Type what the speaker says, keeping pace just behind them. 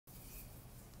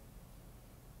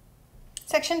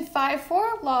Section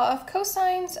 5.4, law of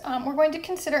cosines. We're going to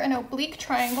consider an oblique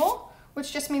triangle,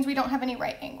 which just means we don't have any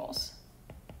right angles.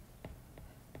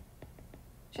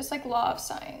 Just like law of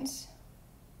sines.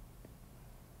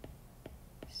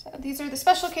 So these are the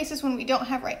special cases when we don't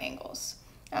have right angles.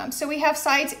 So we have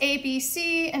sides A, B,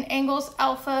 C, and angles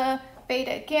alpha,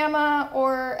 beta, gamma,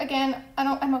 or again,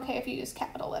 I'm okay if you use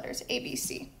capital letters, A, B,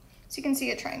 C. So you can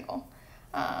see a triangle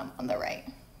on the right.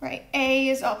 Right, A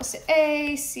is opposite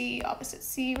A, C opposite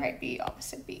C, right, B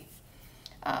opposite B.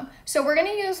 So we're going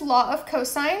to use law of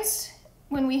cosines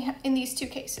when in these two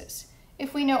cases.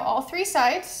 If we know all three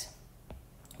sides,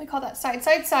 we call that side,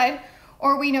 side, side,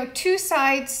 or we know two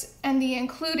sides and the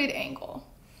included angle.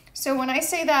 So when I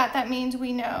say that, that means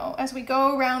we know, as we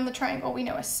go around the triangle, we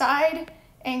know a side,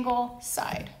 angle,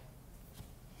 side.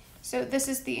 So this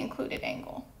is the included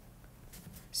angle.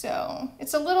 So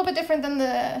it's a little bit different than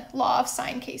the law of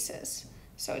sine cases.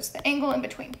 So it's the angle in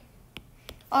between.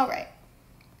 All right,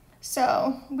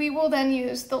 so we will then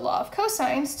use the law of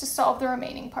cosines to solve the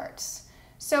remaining parts.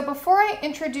 So before I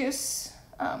introduce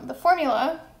the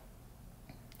formula,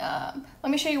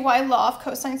 let me show you why law of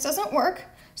cosines doesn't work.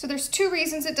 So there's two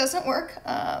reasons it doesn't work.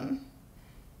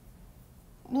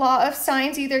 Law of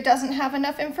sines either doesn't have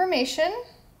enough information,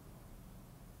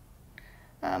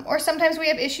 or sometimes we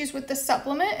have issues with the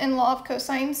supplement, and law of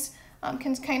cosines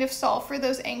can kind of solve for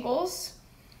those angles.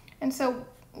 And so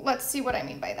let's see what I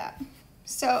mean by that.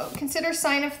 So consider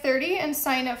sine of 30 and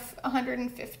sine of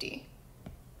 150.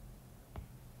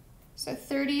 So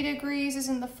 30 degrees is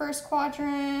in the first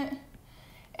quadrant,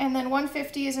 and then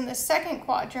 150 is in the second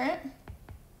quadrant,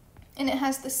 and it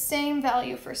has the same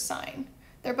value for sine.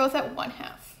 They're both at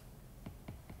 1/2.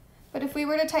 But if we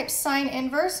were to type sine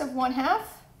inverse of 1/2,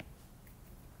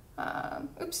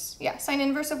 sine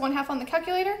inverse of 1/2 on the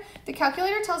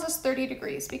calculator tells us 30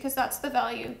 degrees because that's the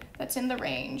value that's in the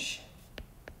range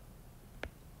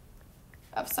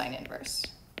of sine inverse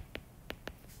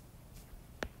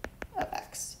of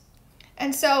x.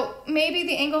 And so maybe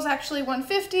the angle's actually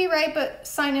 150, right? But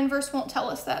sine inverse won't tell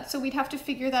us that, so we'd have to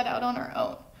figure that out on our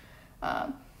own,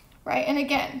 right? And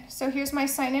again, so here's my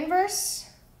sine inverse.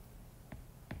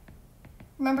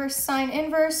 Remember, sine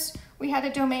inverse, we had a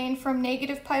domain from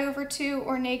 -π/2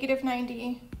 or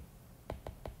 -90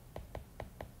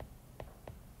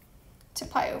 to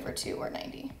π/2 or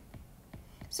 90.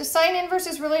 So sine inverse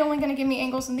is really only going to give me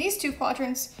angles in these two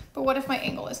quadrants, but what if my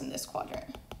angle is in this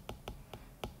quadrant?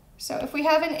 So if we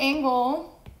have an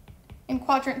angle in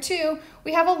quadrant 2,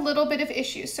 we have a little bit of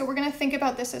issues. So we're going to think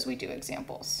about this as we do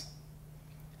examples.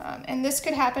 And this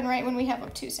could happen right when we have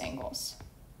obtuse angles.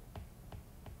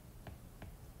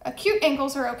 Acute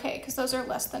angles are okay because those are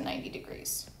less than 90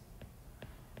 degrees.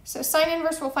 So sine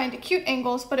inverse will find acute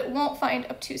angles, but it won't find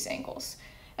obtuse angles.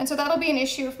 And so that'll be an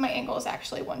issue if my angle is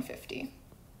actually 150.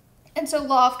 And so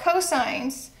law of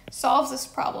cosines solves this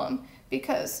problem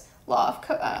because law of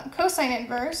cosine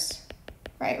inverse,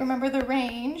 right? Remember the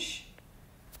range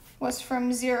was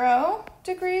from 0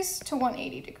 degrees to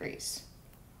 180 degrees,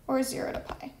 or 0 to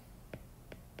pi.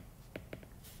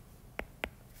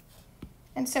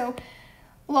 And so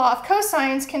law of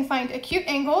cosines can find acute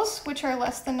angles, which are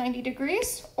less than 90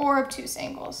 degrees, or obtuse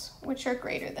angles, which are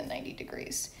greater than 90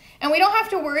 degrees. And we don't have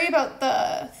to worry about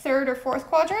the third or fourth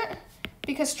quadrant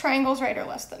because triangles, right, are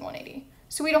less than 180.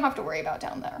 So we don't have to worry about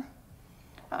down there.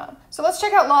 So let's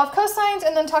check out law of cosines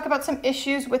and then talk about some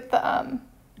issues with the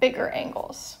bigger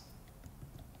angles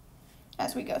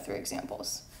as we go through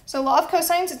examples. So law of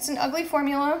cosines, it's an ugly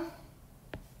formula.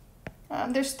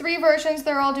 There's 3 versions.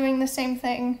 They're all doing the same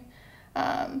thing.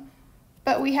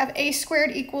 But we have a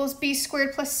squared equals b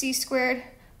squared plus c squared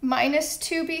minus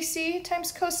 2bc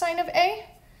times cosine of a.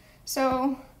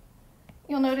 So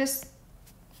you'll notice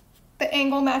the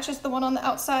angle matches the one on the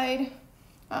outside.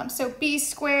 So b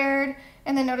squared,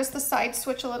 and then notice the sides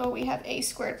switch a little. We have a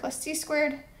squared plus c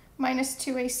squared minus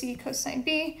 2ac cosine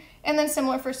b, and then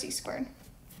similar for c squared.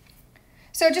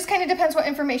 So it just kind of depends what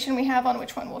information we have on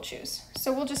which one we'll choose.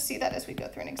 So we'll just see that as we go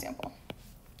through an example.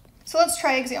 So let's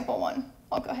try example 1.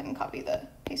 I'll go ahead and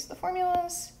paste the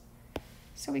formulas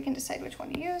so we can decide which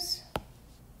one to use.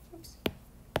 Oops.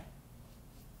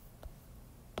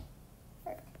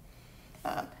 Right.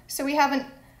 So we have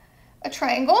a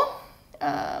triangle.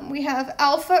 We have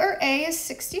alpha, or A, is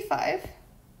 65.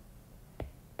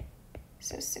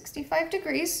 So 65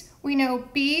 degrees. We know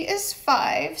B is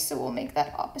 5, so we'll make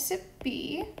that opposite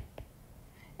B.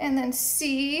 And then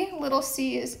C, little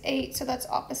c, is 8, so that's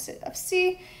opposite of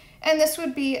C. And this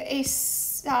would be a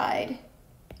side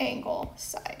angle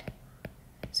side.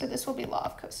 So this will be law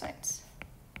of cosines.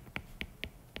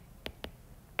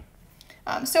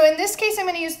 So in this case, I'm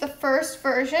going to use the first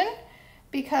version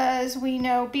because we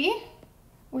know B,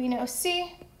 we know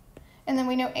C, and then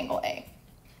we know angle A.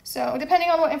 So depending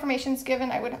on what information is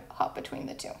given, I would hop between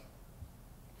the two.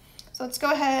 So let's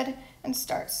go ahead and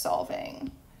start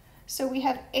solving. So we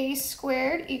have A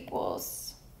squared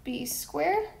equals B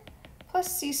squared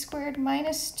plus C squared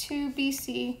minus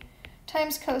 2BC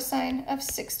times cosine of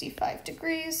 65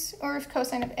 degrees, or if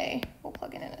cosine of A, we'll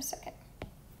plug in a second.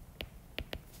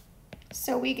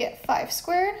 So we get 5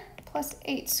 squared plus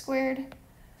 8 squared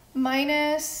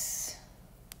minus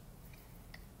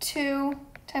 2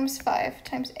 times 5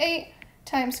 times 8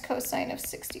 times cosine of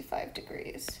 65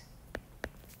 degrees.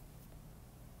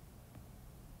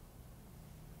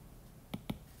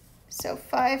 So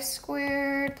 5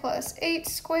 squared plus 8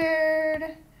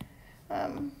 squared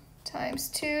times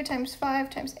 2 times 5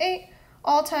 times 8,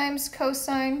 all times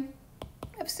cosine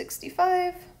of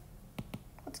 65.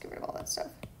 Let's get rid of all that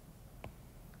stuff.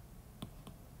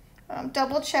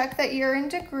 Double check that you're in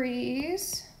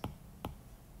degrees.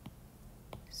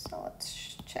 So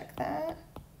let's check that.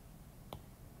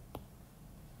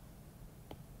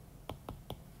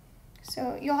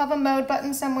 So you'll have a mode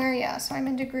button somewhere. Yeah, so I'm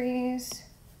in degrees.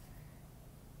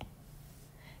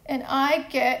 And I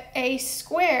get A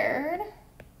squared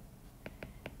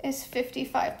is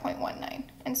 55.19.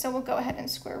 And so we'll go ahead and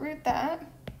square root that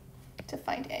to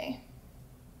find A.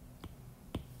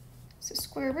 So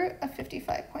square root of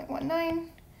 55.19,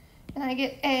 and I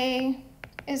get A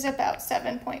is about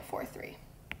 7.43.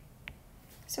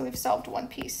 So we've solved one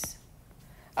piece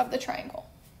of the triangle.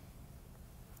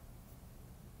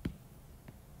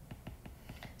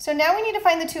 So now we need to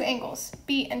find the two angles,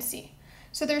 B and C.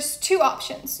 So there's two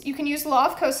options. You can use law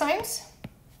of cosines.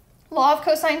 Law of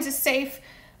cosines is safe,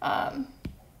 but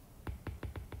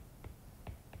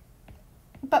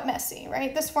messy,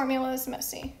 right? This formula is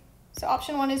messy. So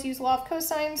option 1 is use law of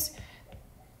cosines.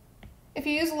 If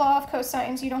you use law of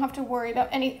cosines, you don't have to worry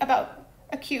about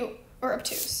acute or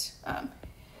obtuse.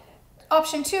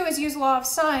 Option 2 is use law of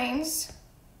sines,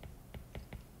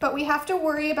 but we have to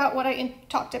worry about what I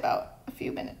talked about a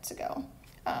few minutes ago.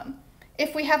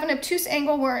 If we have an obtuse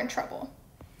angle, we're in trouble.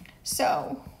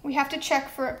 So we have to check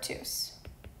for obtuse.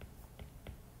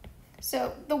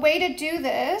 So the way to do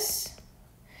this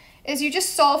is you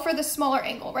just solve for the smaller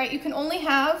angle, right? You can only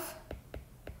have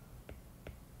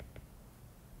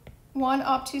one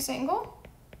obtuse angle.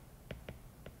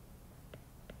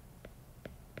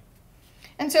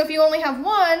 And so if you only have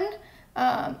one,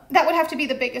 that would have to be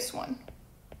the biggest one.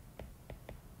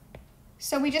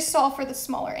 So we just solve for the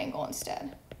smaller angle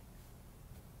instead.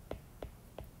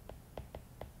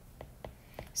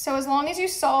 So as long as you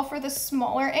solve for the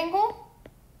smaller angle,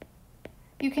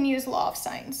 you can use law of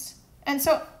sines. And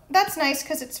so that's nice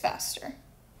because it's faster.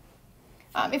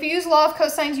 If you use law of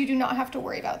cosines, you do not have to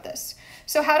worry about this.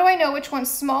 So how do I know which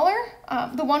one's smaller?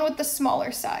 The one with the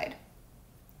smaller side.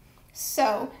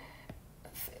 So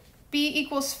B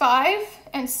equals 5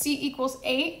 and C equals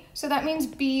 8. So that means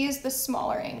B is the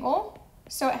smaller angle.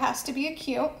 So it has to be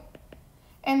acute.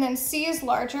 And then C is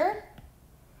larger.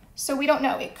 So we don't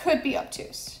know. It could be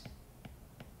obtuse.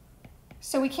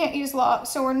 So we can't use law.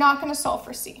 So we're not going to solve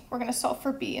for C. We're going to solve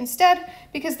for B instead,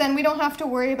 because then we don't have to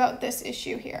worry about this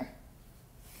issue here.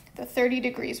 The 30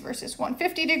 degrees versus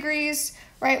 150 degrees,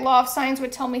 right? Law of sines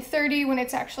would tell me 30 when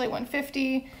it's actually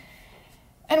 150.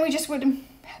 And we just would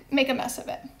make a mess of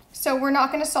it. So we're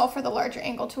not going to solve for the larger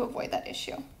angle to avoid that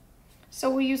issue. So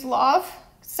we'll use law of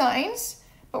sines,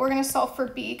 but we're going to solve for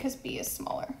B because B is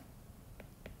smaller.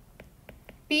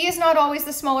 B is not always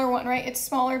the smaller one, right? It's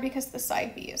smaller because the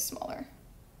side B is smaller.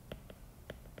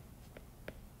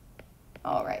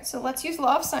 All right, so let's use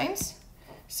law of sines.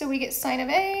 So we get sine of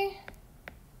A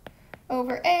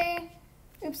over A,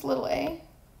 little a.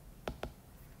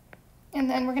 And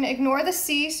then we're going to ignore the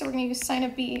C, so we're going to use sine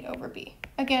of B over B.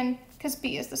 Again, because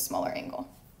B is the smaller angle.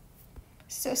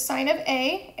 So sine of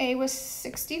A was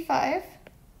 65,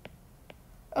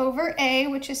 over A,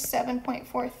 which is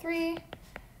 7.43,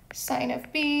 sine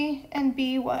of B, and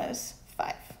B was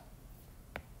 5.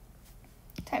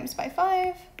 Times by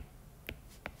 5,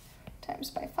 times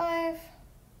by 5.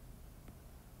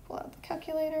 Pull out the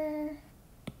calculator.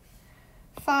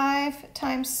 5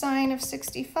 times sine of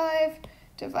 65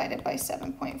 divided by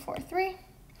 7.43.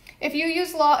 If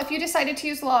you decided to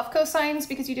use law of cosines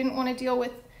because you didn't want to deal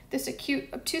with this acute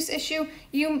obtuse issue,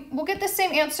 you will get the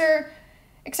same answer,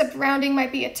 except rounding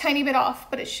might be a tiny bit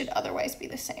off, but it should otherwise be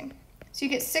the same. So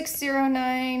you get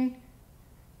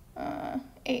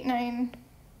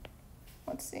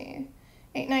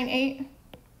 898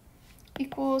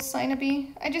 equals sine of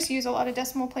B. I just use a lot of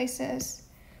decimal places.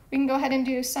 We can go ahead and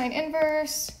do sine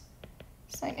inverse,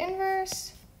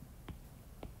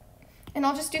 And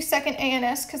I'll just do second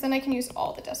ANS because then I can use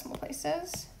all the decimal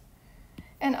places.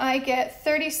 And I get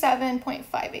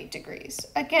 37.58 degrees.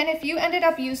 Again, if you ended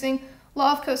up using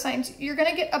law of cosines, you're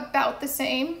gonna get about the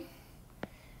same,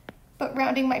 but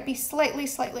rounding might be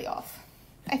slightly off.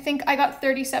 I think I got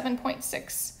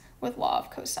 37.6 with law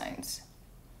of cosines.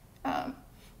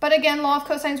 But again, law of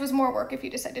cosines was more work if you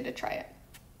decided to try it.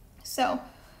 So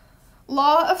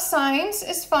law of sines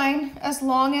is fine as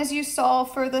long as you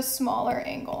solve for the smaller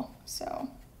angle. So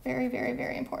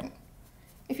very important.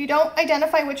 If you don't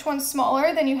identify which one's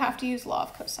smaller, then you have to use law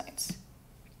of cosines.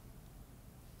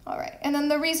 All right, and then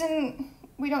the reason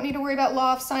we don't need to worry about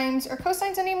law of sines or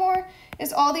cosines anymore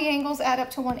is all the angles add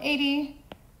up to 180.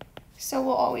 So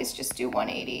we'll always just do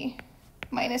 180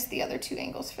 minus the other two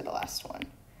angles for the last one.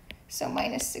 So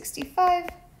minus 65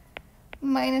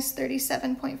 minus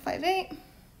 37.58.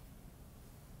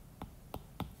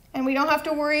 And we don't have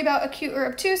to worry about acute or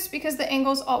obtuse because the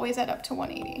angles always add up to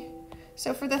 180.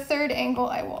 So for the third angle,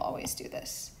 I will always do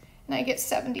this. And I get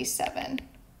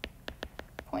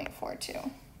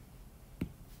 77.42.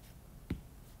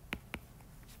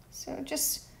 So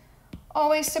just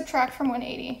always subtract from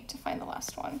 180 to find the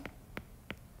last one.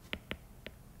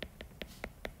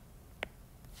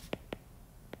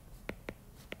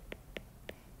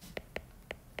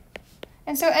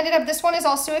 And so it ended up, this one is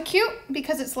also acute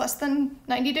because it's less than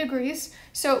 90 degrees.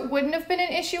 So it wouldn't have been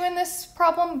an issue in this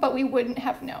problem, but we wouldn't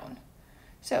have known.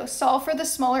 So solve for the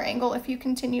smaller angle if you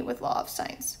continue with law of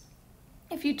sines.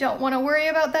 If you don't want to worry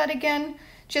about that again,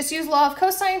 just use law of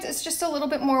cosines. It's just a little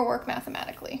bit more work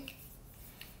mathematically.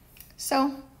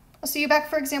 So I'll see you back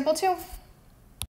for example 2.